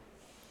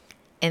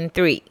In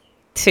three,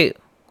 two,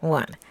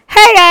 one.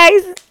 Hey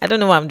guys! I don't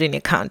know why I'm doing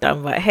a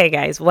countdown, but hey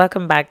guys,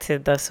 welcome back to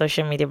the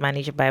Social Media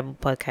Manager Bible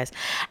podcast.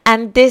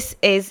 And this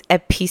is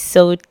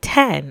episode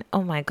 10.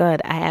 Oh my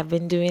god, I have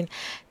been doing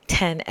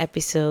 10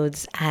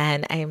 episodes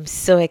and I am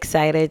so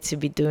excited to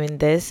be doing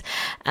this.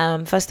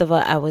 First of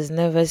all, I was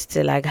nervous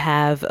to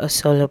have a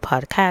solo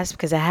podcast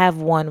because I have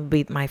one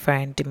with my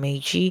friend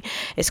Dimeji.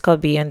 It's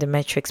called Beyond the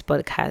Metrics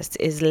podcast.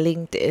 It's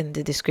linked in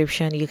the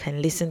description. You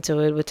can listen to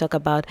it. We talk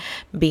about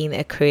being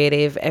a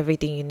creative,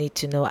 everything you need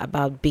to know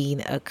about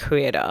being a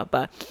creator.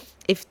 But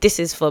if this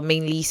is for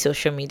mainly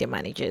social media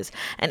managers,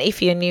 and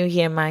if you're new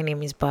here, my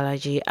name is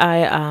Balaji. I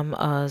am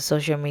a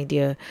social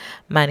media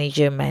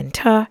manager,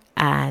 mentor,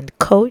 and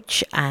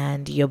coach,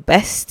 and your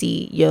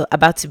bestie. You're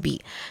about to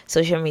be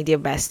social media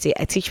bestie.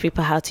 I teach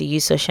people how to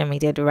use social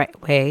media the right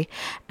way,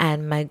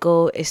 and my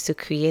goal is to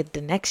create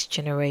the next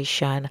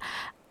generation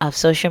of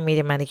social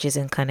media managers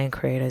and content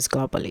creators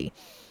globally.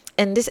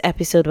 In this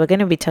episode, we're going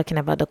to be talking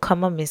about the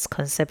common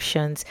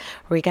misconceptions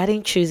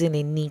regarding choosing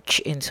a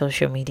niche in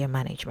social media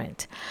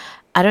management.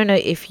 I don't know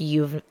if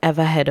you've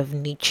ever heard of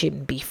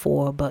niching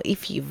before, but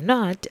if you've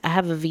not, I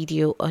have a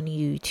video on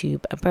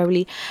YouTube and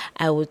probably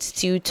I would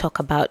still talk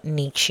about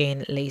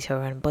niching later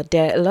on. But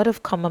there are a lot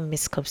of common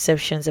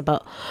misconceptions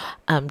about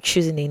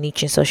choosing a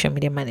niche in social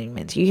media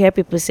management. You hear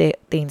people say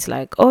things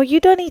like, oh, you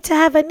don't need to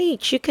have a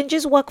niche, you can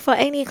just work for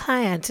any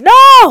client.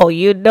 No,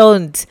 you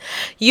don't.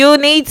 You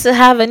need to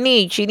have a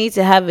niche. You need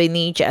to have a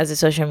niche as a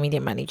social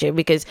media manager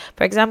because,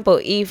 for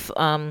example, if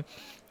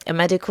a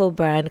medical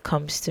brand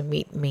comes to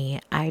meet me,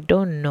 I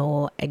don't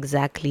know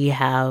exactly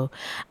how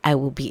I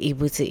will be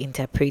able to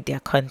interpret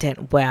their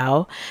content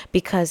well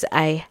because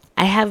I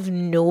have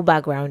no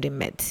background in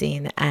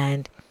medicine,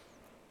 and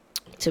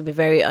to be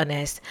very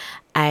honest,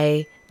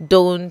 I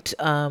don't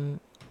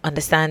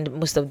understand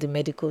most of the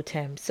medical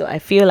terms. So I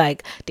feel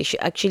like they should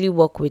actually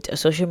work with a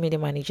social media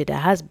manager that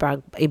has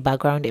a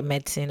background in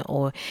medicine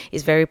or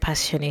is very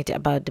passionate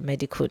about the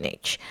medical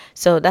niche.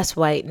 So that's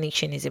why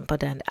niching is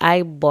important.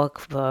 I work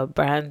for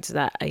brands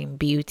that are in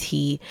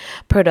beauty,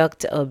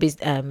 product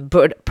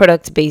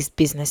based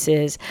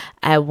businesses.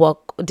 I work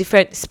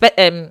different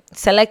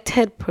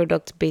selected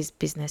product based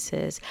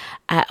businesses.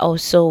 I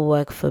also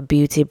work for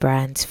beauty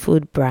brands,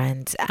 food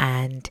brands,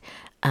 and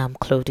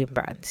clothing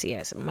brands.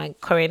 Yes, my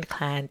current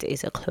client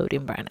is a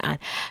clothing brand, and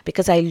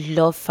because I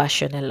love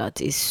fashion a lot,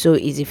 it's so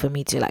easy for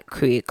me to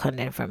create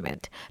content from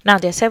it. Now,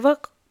 there are several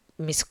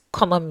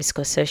common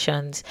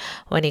misconceptions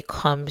when it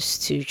comes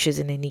to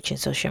choosing a niche in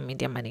social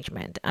media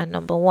management. And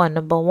number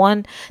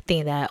one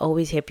thing that I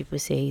always hear people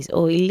say is,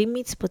 oh, it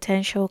limits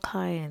potential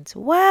clients.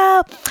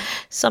 Well,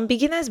 some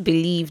beginners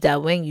believe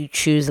that when you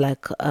choose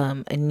a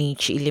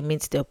niche, it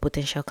limits their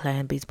potential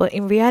client base, but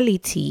in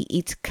reality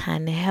it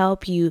can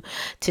help you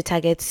to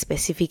target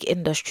specific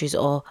industries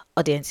or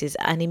audiences,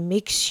 and it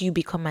makes you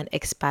become an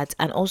expert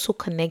and also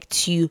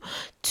connects you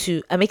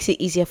to makes it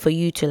easier for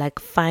you to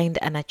find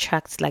and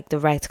attract the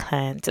right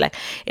clients. Like,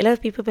 a lot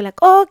of people be like,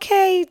 oh,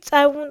 okay,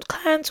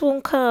 clients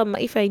won't come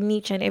if I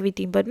niche and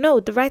everything, but no,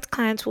 the right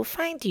clients will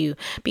find you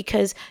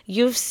because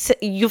you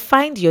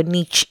find your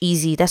niche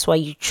easy. That's why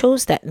you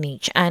chose that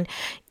niche. And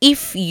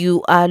if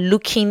you are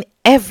looking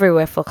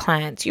everywhere for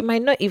clients, you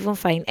might not even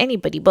find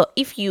anybody. But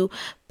if you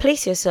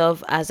place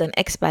yourself as an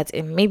expert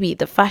in maybe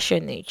the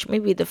fashion niche,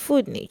 maybe the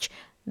food niche,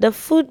 the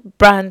food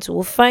brands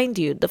will find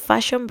you, the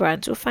fashion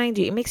brands will find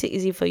you. It makes it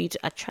easy for you to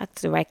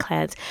attract the right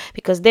clients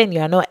because then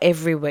you are not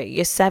everywhere.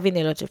 You're serving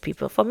a lot of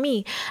people. For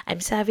me, I'm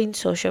serving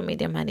social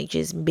media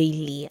managers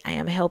mainly. I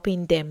am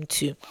helping them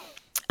to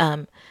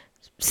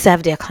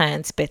serve their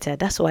clients better.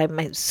 That's why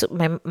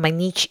my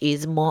niche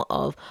is more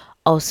of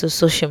also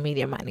social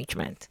media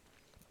management.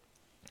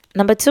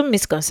 Number two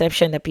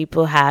misconception that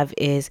people have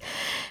is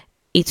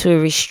it will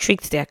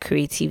restrict their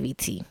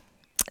creativity.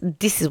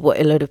 This is what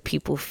a lot of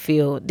people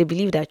feel. They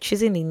believe that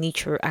choosing a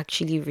niche will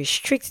actually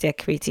restrict their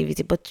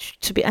creativity. But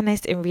to be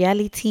honest, in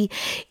reality,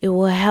 it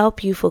will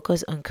help you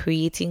focus on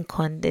creating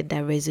content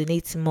that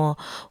resonates more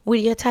with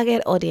your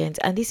target audience.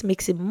 And this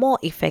makes it more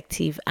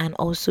effective and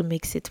also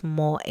makes it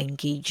more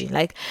engaging.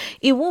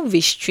 It won't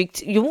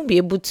restrict, you won't be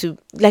able to,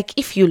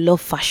 if you love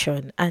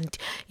fashion and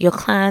your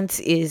client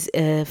is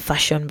a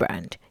fashion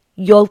brand,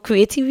 your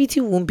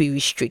creativity won't be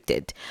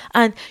restricted,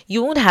 and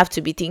you won't have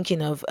to be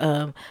thinking of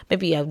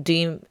maybe you're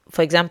doing,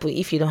 for example,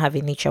 if you don't have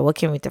a niche, you're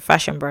working with a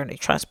fashion brand, a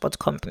transport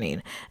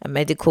company, a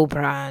medical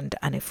brand,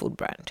 and a food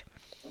brand.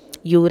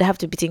 You would have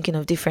to be thinking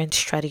of different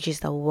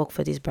strategies that will work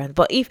for this brand.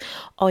 But if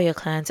all your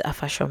clients are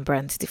fashion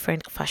brands,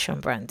 different fashion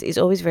brands, it's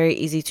always very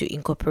easy to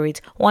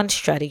incorporate one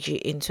strategy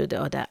into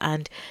the other,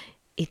 and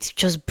it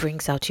just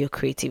brings out your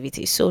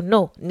creativity. So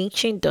no,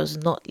 niching does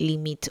not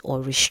limit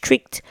or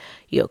restrict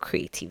your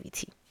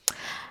creativity.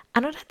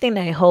 Another thing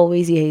I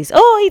always hear is,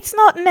 oh, it's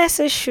not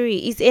necessary.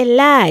 It's a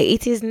lie.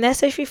 It is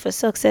necessary for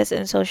success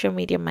in social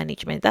media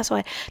management. That's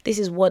why this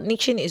is what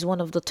niching is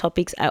one of the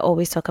topics I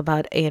always talk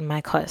about in my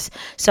course.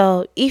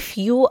 So if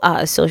you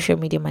are a social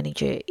media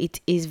manager, it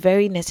is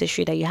very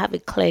necessary that you have a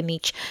clear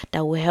niche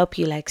that will help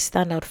you like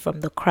stand out from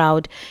the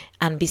crowd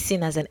and be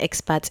seen as an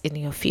expert in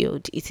your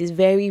field. It is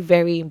very,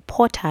 very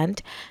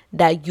important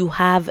that you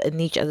have a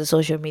niche as a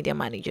social media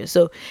manager.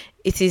 So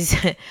it is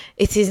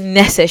it is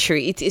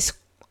necessary. It is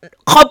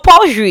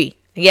compulsory.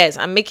 Yes,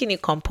 I'm making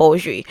it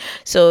compulsory.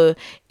 So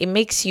it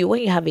makes you,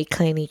 when you have a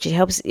clinic, it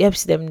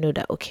helps them know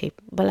that, okay,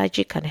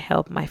 Balaji can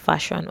help my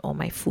fashion or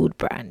my food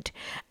brand,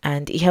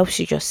 and it helps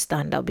you just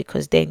stand out,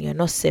 because then you're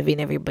not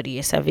serving everybody,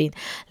 you're serving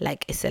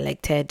like a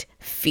selected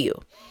few.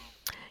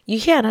 You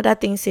hear another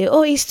thing say,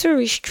 oh, it's too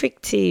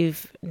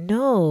restrictive.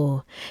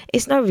 No,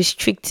 it's not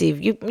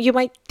restrictive. You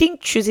might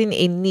think choosing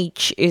a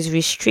niche is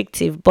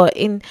restrictive, but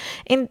in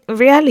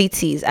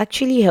reality it's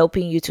actually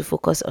helping you to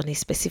focus on a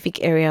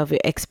specific area of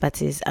your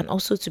expertise, and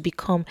also to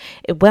become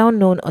a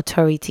well-known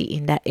authority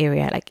in that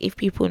area. Like if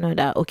people know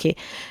that, okay,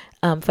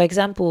 for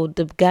example,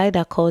 the guy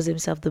that calls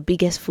himself the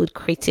biggest food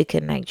critic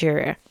in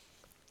Nigeria,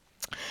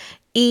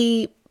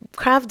 he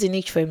crafted a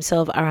niche for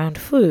himself around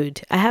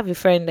food. I have a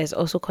friend that's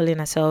also calling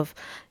herself,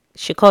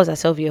 she calls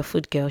herself your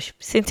food girl.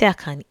 Cynthia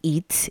can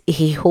eat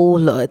a whole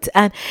lot,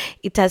 and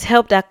it has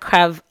helped her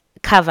carve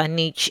a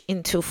niche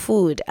into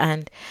food.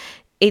 And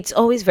it's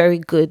always very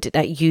good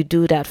that you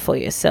do that for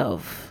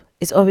yourself.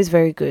 It's always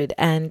very good,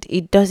 and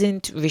it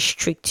doesn't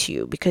restrict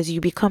you, because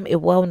you become a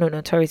well-known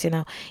authority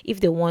now.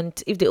 If they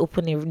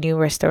open a new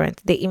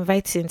restaurant, they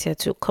invite Cynthia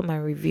to come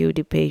and review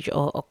the page,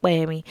 or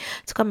Okpayemi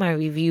to come and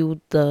review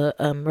the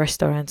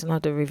restaurant,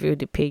 not to review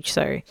the page,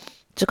 sorry,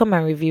 to come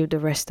and review the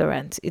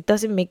restaurant. It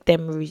doesn't make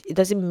them it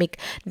doesn't make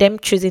them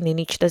choosing a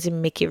niche,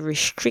 doesn't make it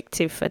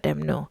restrictive for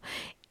them. No,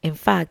 in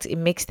fact, it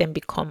makes them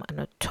become an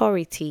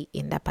authority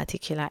in that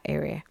particular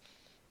area.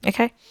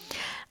 Okay.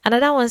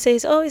 Another one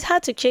says, oh, it's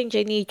hard to change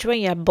a niche. When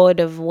you're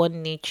bored of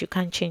one niche, you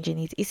can't change a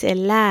niche. It's a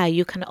lie.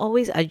 You can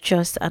always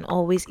adjust and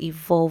always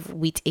evolve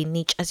with a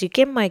niche. As you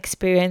gain more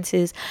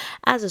experiences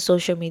as a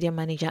social media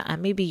manager,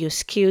 and maybe your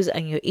skills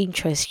and your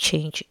interests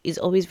change, it's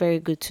always very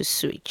good to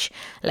switch.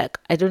 Like,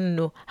 I don't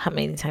know how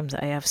many times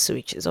I have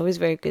switched. It's always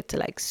very good to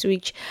like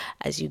switch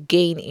as you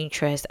gain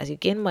interest, as you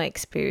gain more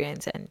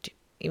experience, and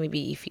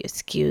maybe if your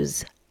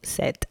skills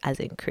set has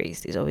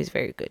increased, it's always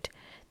very good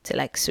to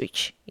like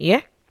switch.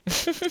 Yeah.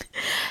 Some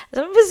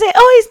people say,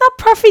 oh, it's not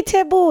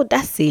profitable.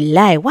 That's a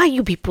lie. Why are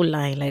you people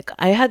lying? Like,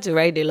 I had to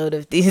write a lot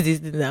of things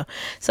this now.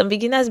 Some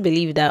beginners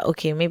believe that,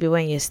 okay, maybe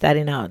when you're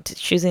starting out,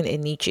 choosing a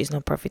niche is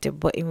not profitable.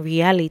 But in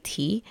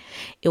reality,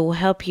 it will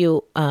help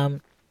you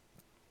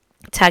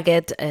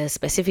target a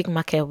specific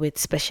market with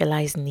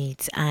specialized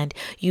needs, and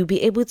you'll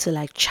be able to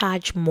like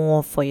charge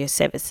more for your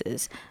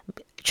services.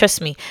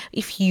 Trust me,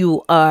 if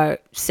you are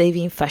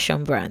saving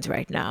fashion brands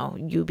right now,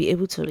 you'll be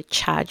able to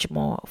charge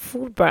more.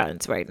 Food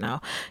brands right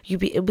now, you'll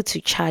be able to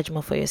charge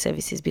more for your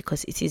services,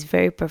 because it is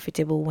very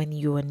profitable when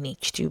you are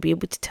niched. You'll be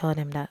able to tell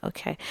them that,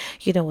 okay,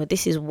 you know what,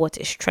 this is what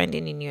is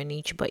trending in your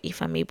niche, but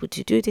if I'm able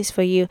to do this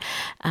for you,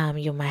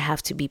 you might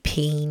have to be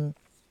paying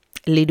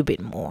a little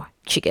bit more.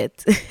 You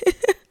get?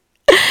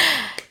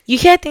 You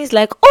hear things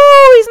like,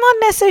 oh, it's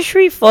not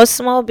necessary for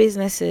small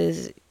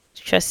businesses.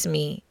 Trust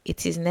me,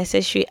 it is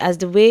necessary, as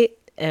the way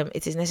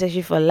it is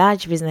necessary for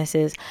large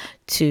businesses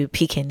to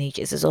pick a niche.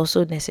 It is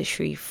also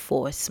necessary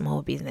for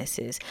small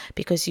businesses,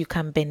 because you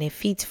can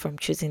benefit from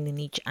choosing the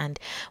niche. And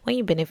when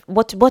you benefit,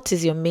 what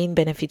is your main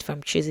benefit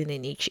from choosing a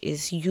niche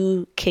is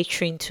you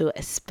catering to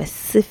a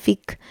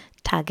specific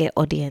target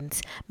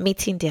audience,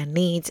 meeting their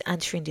needs,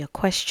 answering their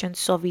questions,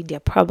 solving their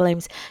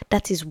problems.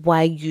 That is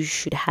why you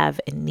should have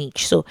a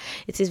niche. So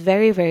it is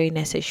very, very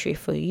necessary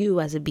for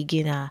you as a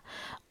beginner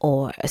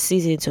or a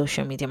seasoned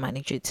social media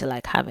manager to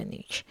like have a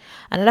niche.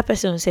 Another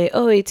person will say,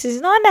 oh, it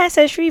is not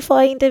necessary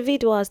for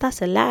individuals.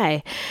 That's a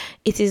lie.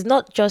 It is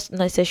not just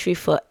necessary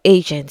for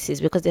agencies,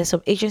 because there are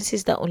some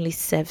agencies that only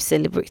serve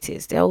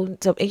celebrities. There are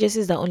some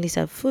agencies that only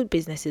serve food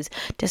businesses.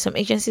 There are some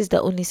agencies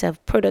that only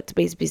serve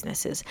product-based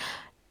businesses.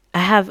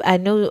 I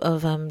know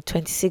of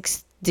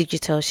 26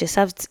 digital. She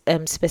serves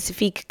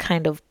specific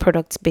kind of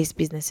product based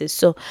businesses.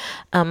 So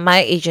my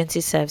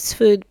agency serves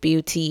food,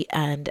 beauty,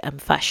 and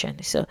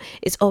fashion. So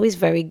it's always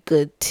very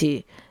good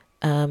to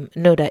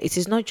know that it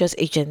is not just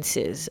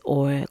agencies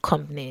or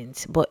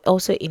companies, but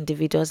also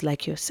individuals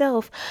like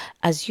yourself.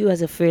 As you,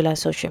 as a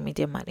freelance social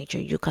media manager,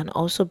 you can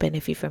also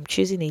benefit from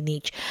choosing a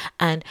niche.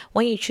 And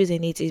when you choose a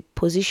niche, it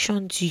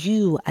positions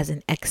you as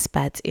an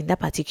expert in that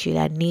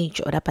particular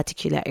niche or that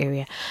particular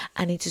area.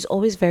 And it is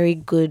always very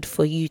good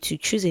for you to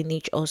choose a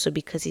niche also,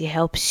 because it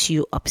helps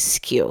you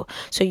upskill.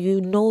 So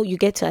you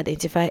get to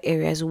identify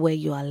areas where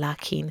you are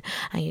lacking,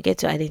 and you get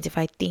to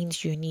identify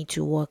things you need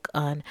to work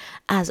on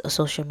as a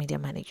social media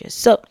manager.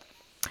 So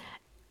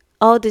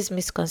all these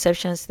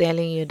misconceptions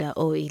telling you that,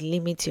 oh, it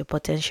limits your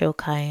potential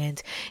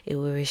clients, it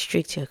will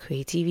restrict your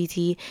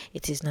creativity,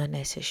 it is not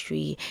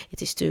necessary,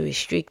 it is too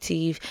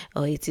restrictive,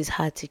 or it is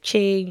hard to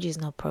change, it's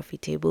not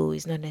profitable,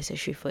 it's not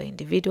necessary for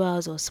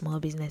individuals or small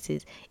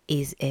businesses,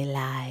 is a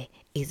lie.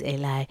 Is a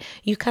lie.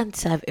 You can't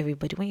serve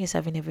everybody. When you're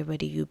serving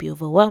everybody, you'll be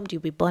overwhelmed,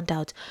 you'll be burnt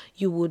out,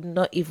 you would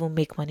not even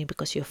make money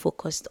because you're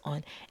focused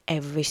on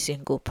every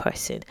single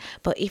person.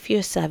 But if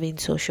you're serving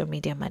social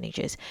media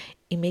managers,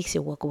 it makes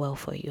it work well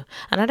for you.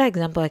 Another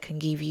example I can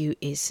give you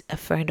is a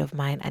friend of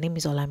mine. Her name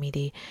is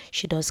Olamide.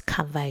 She does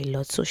Canva a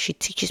lot. So she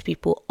teaches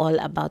people all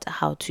about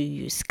how to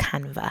use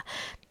Canva.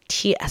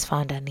 She has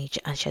found a niche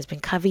and she has been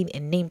carving a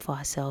name for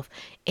herself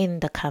in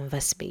the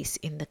Canva space,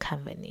 in the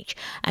Canva niche.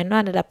 I know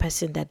another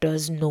person that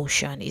does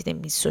Notion. His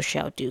name is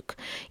Social Duke.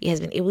 He has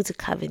been able to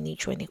carve a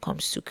niche when it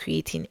comes to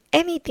creating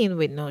anything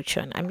with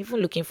Notion. I'm even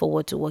looking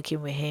forward to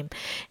working with him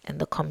in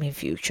the coming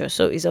future.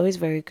 So it's always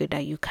very good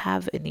that you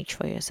carve a niche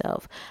for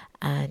yourself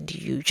and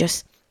you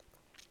just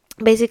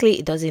basically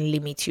it doesn't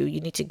limit you.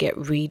 You need to get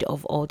rid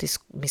of all these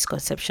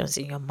misconceptions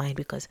in your mind,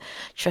 because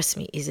trust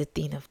me, it's a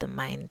thing of the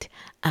mind,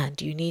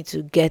 and you need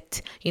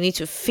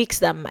to fix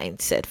that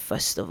mindset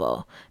first of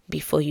all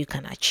before you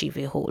can achieve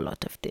a whole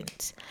lot of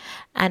things.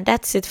 And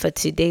that's it for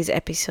today's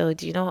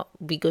episode.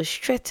 We go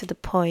straight to the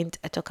point.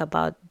 I talk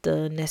about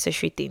the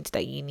necessary things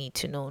that you need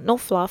to know. No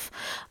fluff,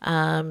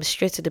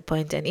 straight to the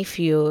point. And if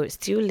you're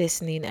still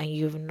listening and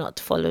you've not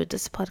followed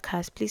this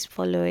podcast, please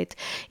follow it.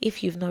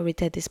 If you've not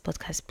rated this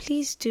podcast,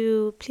 please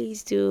do.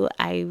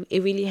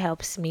 It really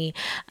helps me.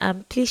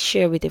 Please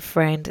share with a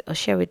friend or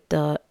share with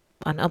an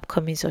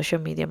upcoming social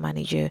media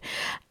manager.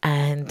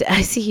 And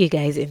I see you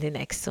guys in the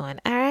next one.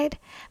 All right.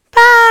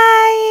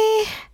 Bye.